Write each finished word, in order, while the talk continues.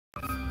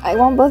I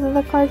want both of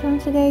the cards from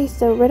today,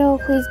 so Riddle,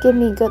 please give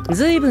me good luck.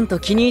 随分と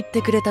気に入っ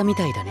てくれたみ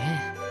たいだ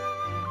ね。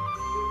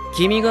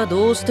君が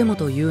どうしても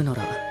と言うな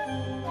ら、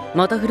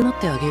また振る舞っ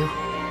てあげよう。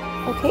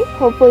Okay,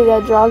 hopefully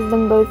that draws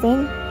them both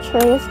in.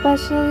 Trey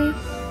especially.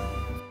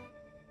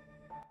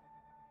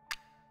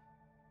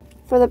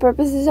 For the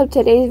purposes of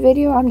today's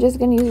video, I'm just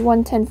going to use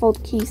one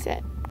 10-fold key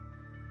set.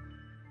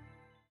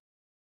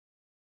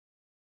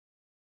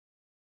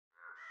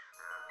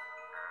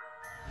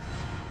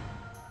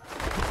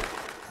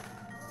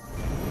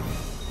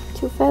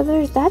 Two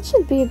feathers, that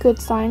should be a good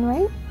sign,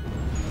 right?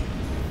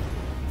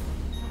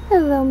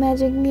 Hello,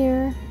 magic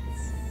mirror.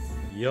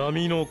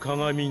 闇の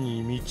鏡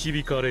に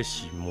導かれ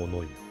し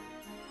者よ。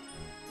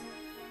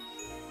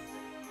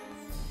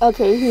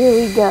 Okay, here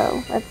we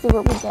go. Let's see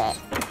what we get.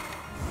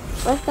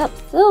 First up,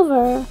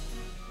 silver.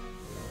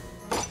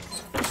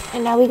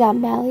 And now we got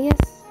Malleus.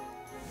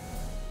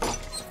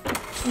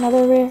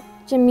 Another rare,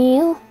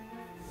 Jamil.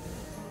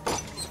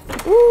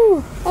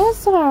 Ooh,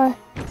 SR.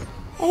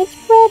 And it's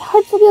red,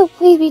 Heartful.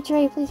 Please be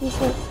Trey, please be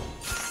Trey.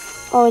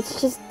 Oh, it's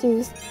just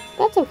Deuce.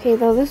 That's okay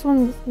though, this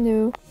one's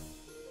new.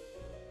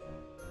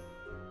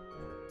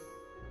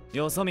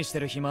 よそ見して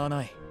る暇は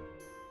ない。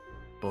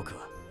僕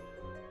は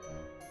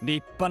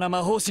立派な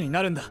魔法師に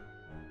なるんだ。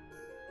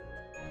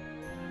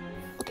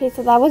 Okay,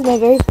 so that was my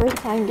very first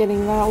time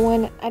getting that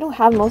one. I don't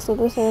have most of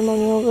the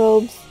ceremonial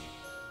robes.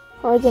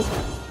 Or is it?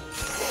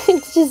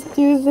 It's just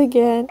Deuce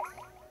again.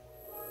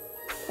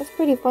 That's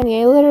pretty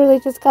funny. I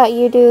literally just got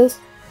you, Deuce.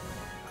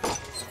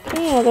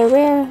 Okay, another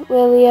rare,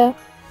 Lilia.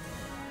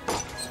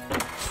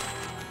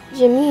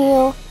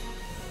 Jamil.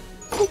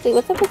 Let's see,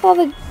 what's up with all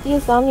the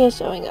Insomnia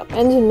showing up?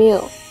 And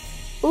Jamil.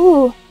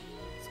 Ooh,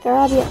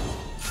 Scarabia.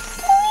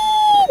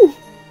 Kalim!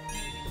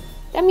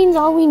 That means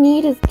all we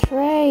need is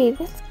Trey.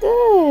 That's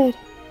good.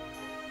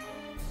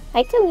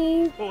 Hi,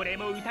 Kalim.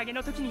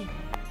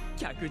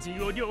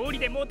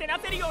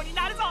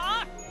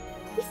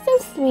 He's so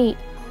sweet.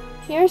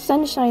 Here's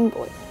Sunshine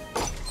Boy.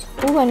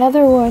 Ooh,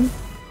 another one.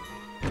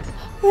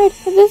 Red,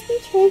 could this be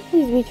Trey?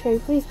 Please be Trey.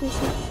 Please be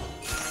Trey.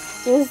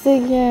 Just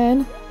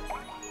again.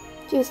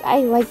 Juice,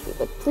 I like you,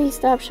 but please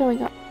stop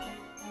showing up.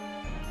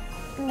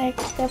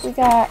 Next up we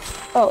got,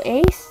 oh,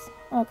 Ace.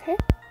 Okay.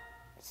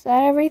 Is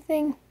that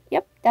everything?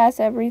 Yep, that's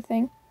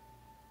everything.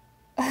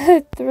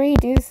 3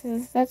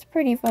 deuces. That's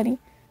pretty funny.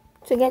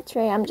 To get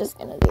Trey, I'm just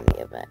gonna do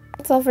the event.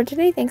 That's all for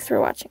today. Thanks for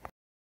watching.